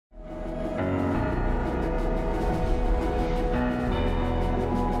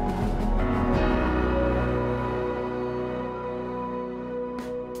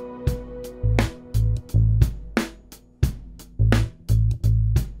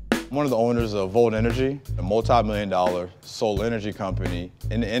one of the owners of Volt Energy, a multi-million-dollar solar energy company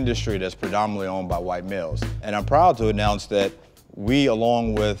in the industry that's predominantly owned by white males. And I'm proud to announce that we,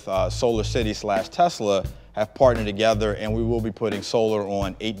 along with SolarCity/Tesla, have partnered together, and we will be putting solar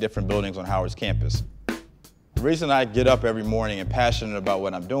on 8 different buildings on Howard's campus. The reason I get up every morning and passionate about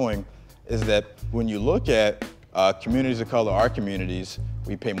what I'm doing is that when you look at communities of color, our communities,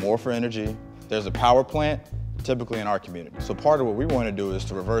 we pay more for energy. There's a power plant, typically in our community. So part of what we want to do is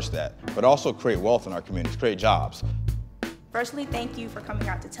to reverse that, but also create wealth in our communities, create jobs. Firstly, thank you for coming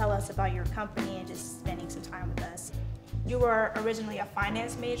out to tell us about your company and just spending some time with us. You were originally a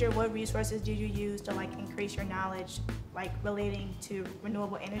finance major. What resources did you use to increase your knowledge relating to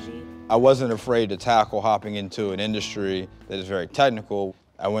renewable energy? I wasn't afraid to tackle hopping into an industry that is very technical.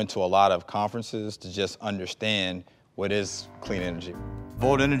 I went to a lot of conferences to just understand what is clean energy.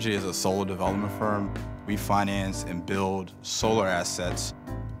 Volt Energy is a solar development firm. We finance and build solar assets.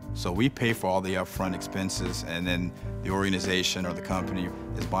 So we pay for all the upfront expenses, and then the organization or the company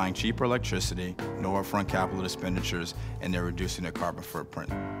is buying cheaper electricity, no upfront capital expenditures, and they're reducing their carbon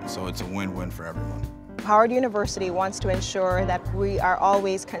footprint. So it's a win-win for everyone. Howard University wants to ensure that we are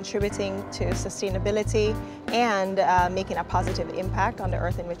always contributing to sustainability and making a positive impact on the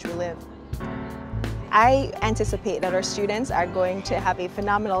earth in which we live. I anticipate that our students are going to have a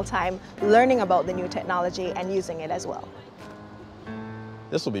phenomenal time learning about the new technology and using it as well.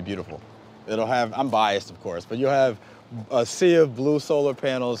 This will be beautiful. It'll have, I'm biased of course, but you'll have a sea of blue solar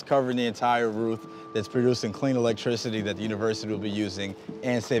panels covering the entire roof that's producing clean electricity that the university will be using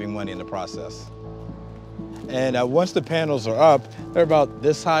and saving money in the process. And once the panels are up, they're about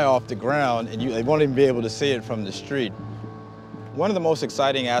this high off the ground and they won't even be able to see it from the street. One of the most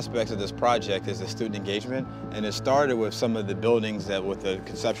exciting aspects of this project is the student engagement, and it started with some of the buildings with the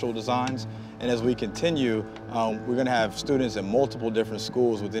conceptual designs. And as we continue, we're going to have students in multiple different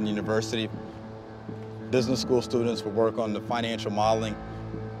schools within the university. Business school students will work on the financial modeling.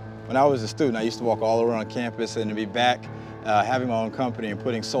 When I was a student, I used to walk all around campus, and to be back having my own company and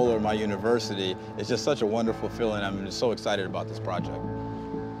putting solar in my university, it's just such a wonderful feeling. I'm just so excited about this project.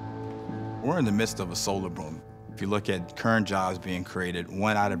 We're in the midst of a solar boom. If you look at current jobs being created,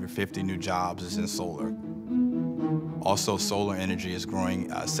 1 out of every 50 new jobs is in solar. Also, solar energy is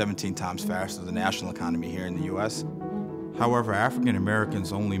growing 17 times faster than the national economy here in the U.S. However, African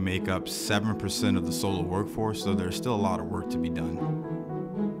Americans only make up 7% of the solar workforce, so there's still a lot of work to be done.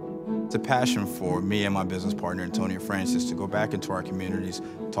 It's a passion for me and my business partner, Antonio Francis, to go back into our communities,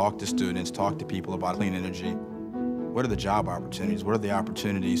 talk to students, talk to people about clean energy. What are the job opportunities? What are the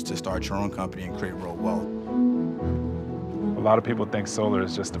opportunities to start your own company and create real wealth? A lot of people think solar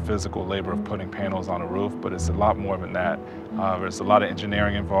is just the physical labor of putting panels on a roof, but it's a lot more than that. There's a lot of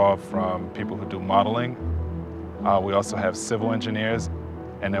engineering involved from people who do modeling. We also have civil engineers,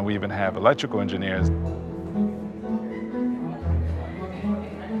 and then we even have electrical engineers.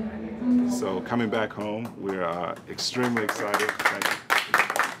 So coming back home, we're extremely excited. Thank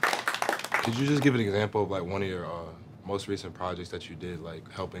you. Could you just give an example of one of your most recent projects that you did,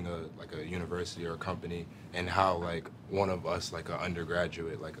 helping a university or a company, and how one of us, an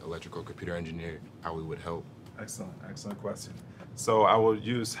undergraduate, electrical computer engineer, how we would help? Excellent question. So I will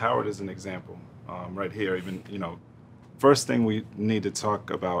use Howard as an example right here. Even first thing we need to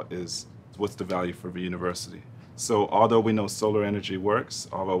talk about is what's the value for the university. So although we know solar energy works,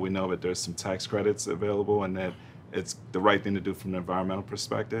 although we know that there's some tax credits available and that it's the right thing to do from an environmental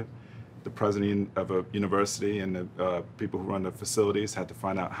perspective, the president of a university and the people who run the facilities had to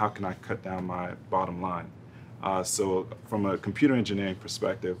find out, how can I cut down my bottom line? So from a computer engineering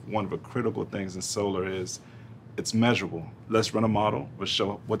perspective, one of the critical things in solar is it's measurable. Let's run a model. We'll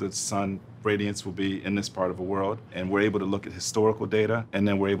show what the sun radiance will be in this part of the world, and we're able to look at historical data, and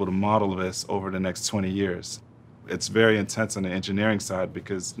then we're able to model this over the next 20 years. It's very intense on the engineering side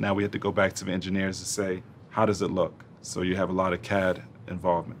because now we have to go back to the engineers and say, how does it look? So you have a lot of CAD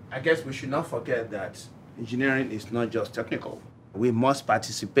involvement. I guess we should not forget that engineering is not just technical. We must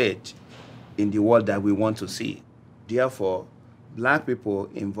participate in the world that we want to see. Therefore, Black people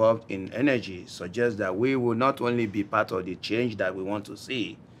involved in energy suggest that we will not only be part of the change that we want to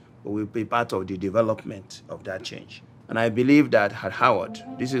see, but we'll be part of the development of that change. And I believe that at Howard,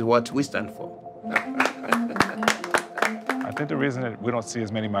 this is what we stand for. I think the reason that we don't see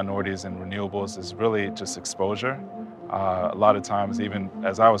as many minorities in renewables is really just exposure. A lot of times, even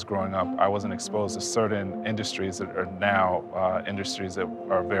as I was growing up, I wasn't exposed to certain industries that are now industries that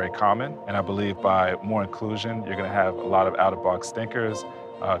are very common. And I believe by more inclusion, you're going to have a lot of out-of-box thinkers,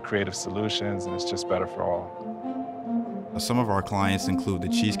 creative solutions, and it's just better for all. Some of our clients include the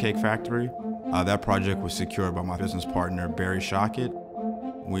Cheesecake Factory. That project was secured by my business partner, Barry Shockett.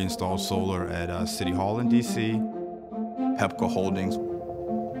 We installed solar at City Hall in DC, Pepco Holdings.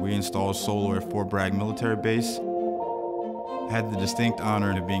 We installed solar at Fort Bragg Military Base. I had the distinct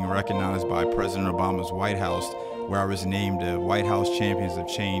honor of being recognized by President Obama's White House, where I was named the White House Champions of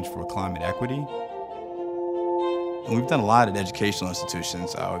Change for Climate Equity. And we've done a lot at educational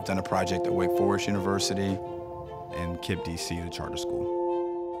institutions. We've done a project at Wake Forest University and KIPP DC, the charter school.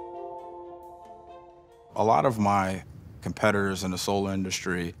 A lot of my competitors in the solar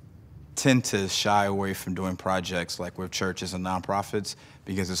industry tend to shy away from doing projects like with churches and nonprofits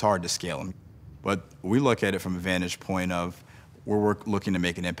because it's hard to scale them. But we look at it from a vantage point of we're looking to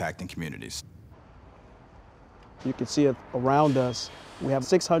make an impact in communities. You can see it around us. We have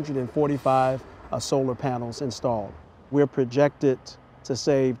 645 solar panels installed. We're projected to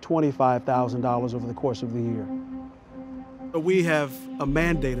save $25,000 over the course of the year. We have a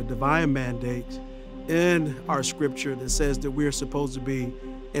mandate, a divine mandate in our scripture that says that we're supposed to be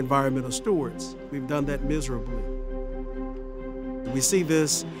environmental stewards. We've done that miserably. We see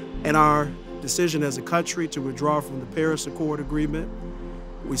this in our decision as a country to withdraw from the Paris Accord Agreement.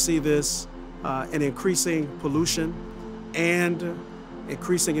 We see this in increasing pollution and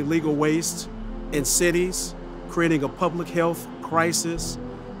increasing illegal waste in cities, creating a public health crisis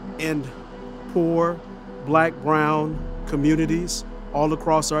in poor, Black, brown communities all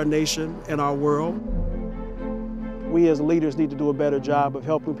across our nation and our world. We as leaders need to do a better job of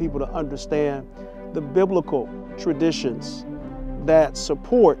helping people to understand the biblical traditions that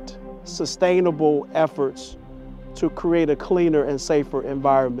support sustainable efforts to create a cleaner and safer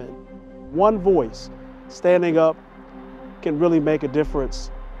environment. One voice standing up can really make a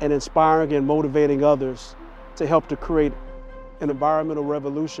difference in inspiring and motivating others to help to create an environmental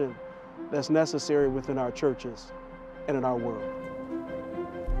revolution that's necessary within our churches and in our world.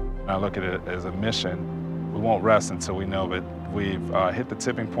 I look at it as a mission. We won't rest until we know that we've hit the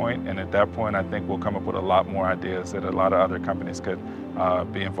tipping point, and at that point I think we'll come up with a lot more ideas that a lot of other companies could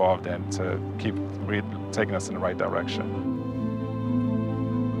be involved in to keep taking us in the right direction.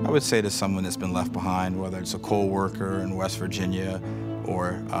 I would say to someone that's been left behind, whether it's a coal worker in West Virginia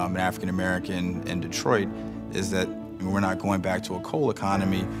or an African American in Detroit, is that we're not going back to a coal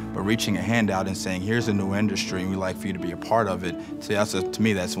economy, but reaching a hand out and saying, here's a new industry and we'd like for you to be a part of it. So to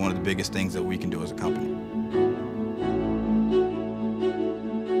me, that's one of the biggest things that we can do as a company.